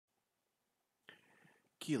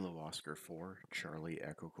Kilo Oscar 4, Charlie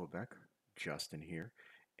Echo Quebec, Justin here,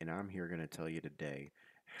 and I'm here going to tell you today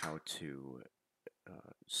how to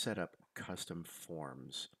set up custom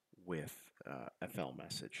forms with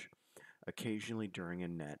FLmsg. Occasionally during a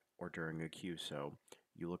net or during a QSO,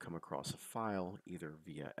 you will come across a file either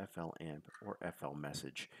via FLamp or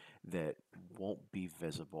FLmsg that won't be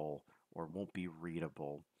visible or won't be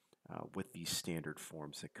readable with these standard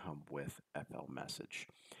forms that come with FLmsg.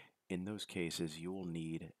 In those cases, you will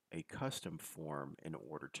need a custom form in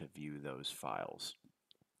order to view those files.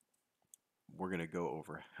 We're going to go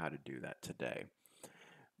over how to do that today.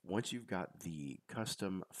 Once you've got the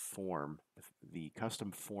custom form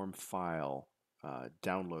file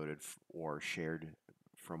downloaded or shared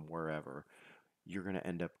from wherever, you're going to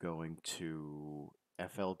end up going to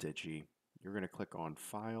FLdigi. You're going to click on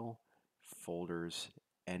File, Folders,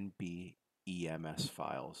 NBEMS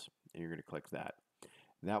Files, and you're going to click that.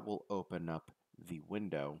 That will open up the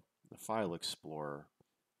window, the file explorer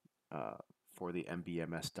for the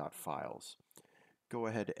mbms.files. Go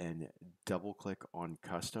ahead and double click on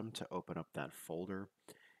custom to open up that folder.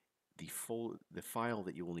 The file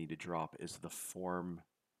that you will need to drop is the form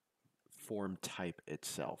type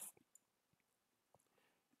itself.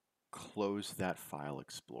 Close that file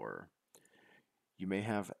explorer. You may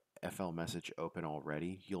have FLmsg open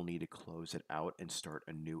already. You'll need to close it out and start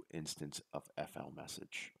a new instance of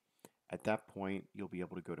FLmsg. At that point, you'll be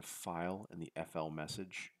able to go to File in the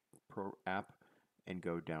FLmsg app and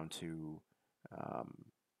go down to,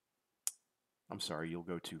 you'll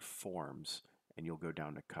go to Forms and you'll go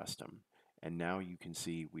down to Custom. And now you can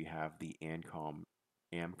see we have the AMCON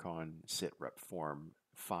sitrep form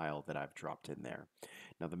file that I've dropped in there.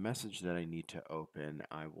 Now the message that I need to open,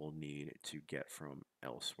 I will need to get from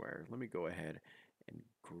elsewhere. Let me go ahead and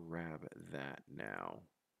grab that now.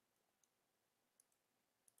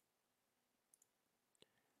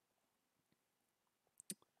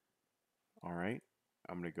 All right,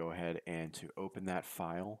 I'm going to go ahead and to open that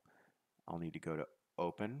file, I'll need to go to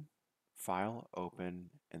Open, File,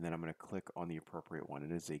 Open, and then I'm going to click on the appropriate one.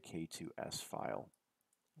 It is a K2S file.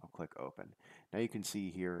 I'll click Open. Now you can see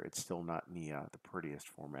here it's still not in the prettiest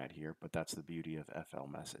format here, but that's the beauty of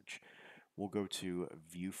FLmsg. We'll go to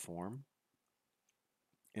View Form,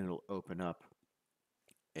 and it'll open up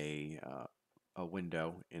a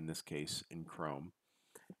window, in this case in Chrome,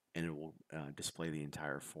 and it will display the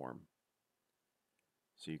entire form.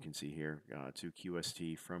 So you can see here to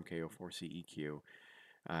QST from KO4CEQ.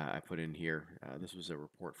 I put in here, this was a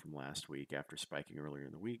report from last week after spiking earlier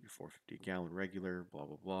in the week, 450 gallon regular, blah,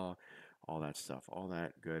 blah, blah, all that stuff, all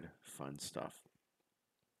that good, fun stuff.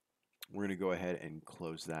 We're going to go ahead and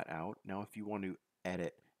close that out. Now, if you want to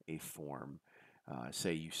edit a form,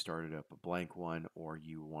 say you started up a blank one or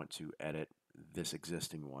you want to edit this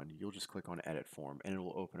existing one, you'll just click on Edit Form and it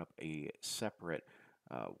will open up a separate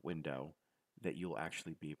window that you'll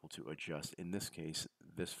actually be able to adjust. In this case,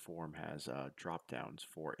 this form has drop downs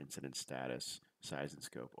for incident status, size and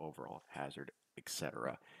scope, overall hazard,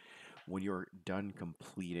 etc. When you're done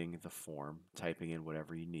completing the form, typing in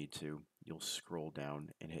whatever you need to, you'll scroll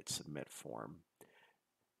down and hit Submit Form.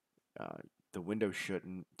 The window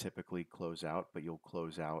shouldn't typically close out, but you'll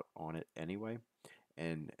close out on it anyway,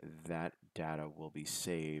 and that data will be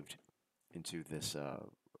saved into this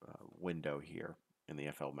window here in the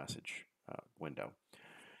FLmsg window.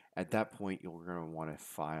 At that point, you're going to want to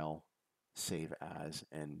File, Save As,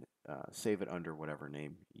 and save it under whatever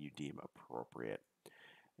name you deem appropriate.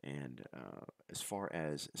 And as far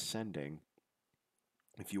as sending,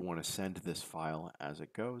 if you want to send this file as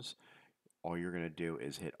it goes, all you're going to do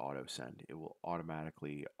is hit Auto Send. It will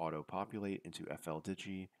automatically auto-populate into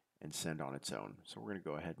FLdigi and send on its own. So we're going to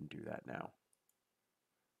go ahead and do that now.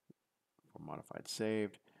 For modified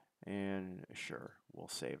saved, and sure, we'll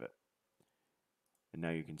save it. And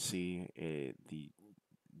now you can see the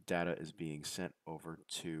data is being sent over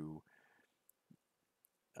to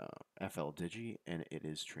FLdigi, and it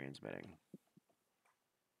is transmitting.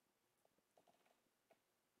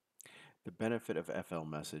 The benefit of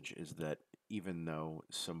FLmsg is that even though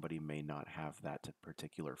somebody may not have that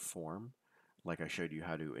particular form, like I showed you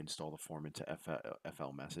how to install the form into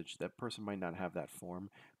FLmsg, that person might not have that form,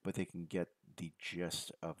 but they can get the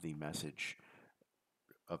gist of the message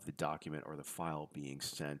of the document or the file being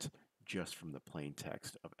sent just from the plain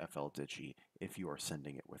text of FLdigi if you are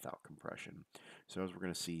sending it without compression. So as we're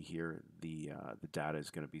going to see here, the data is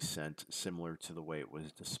going to be sent similar to the way it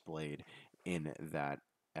was displayed in that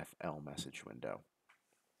FLmsg window.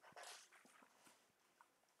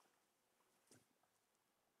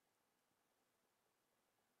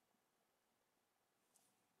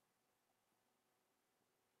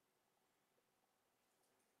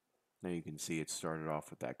 Now you can see it started off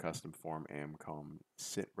with that custom form amcom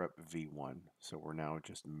sitrep v1. So we're now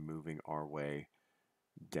just moving our way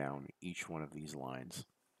down each one of these lines.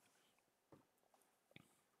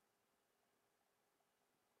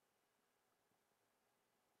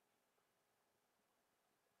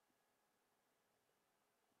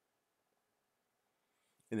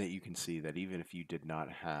 And that you can see that even if you did not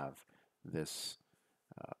have this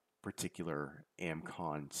particular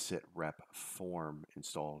amcon sitrep form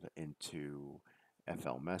installed into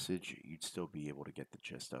FLmsg, you'd still be able to get the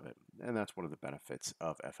gist of it. And that's one of the benefits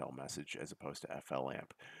of FLmsg as opposed to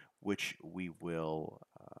FLamp, which we will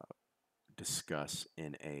discuss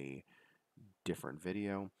in a different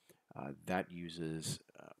video. That uses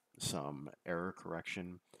some error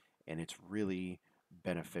correction, and it's really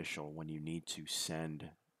beneficial when you need to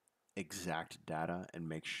send exact data and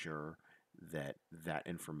make sure that that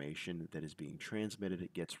information that is being transmitted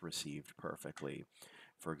gets received perfectly.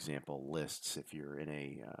 For example, lists, if you're in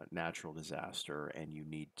a natural disaster and you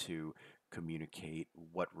need to communicate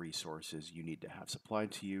what resources you need to have supplied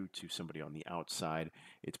to you to somebody on the outside,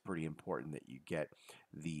 it's pretty important that you get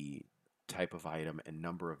the type of item and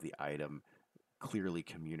number of the item clearly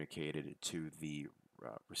communicated to the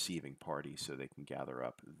receiving party so they can gather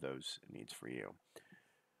up those needs for you.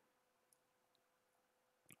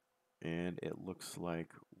 And it looks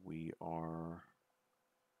like we are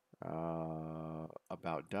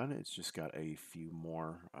about done. It's just got a few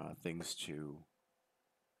more a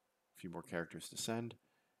few more characters to send,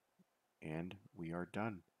 and we are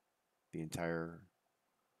done. The entire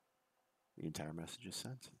message is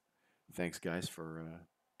sent. Thanks, guys, for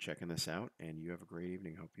checking this out, and you have a great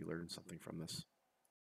evening. Hope you learned something from this.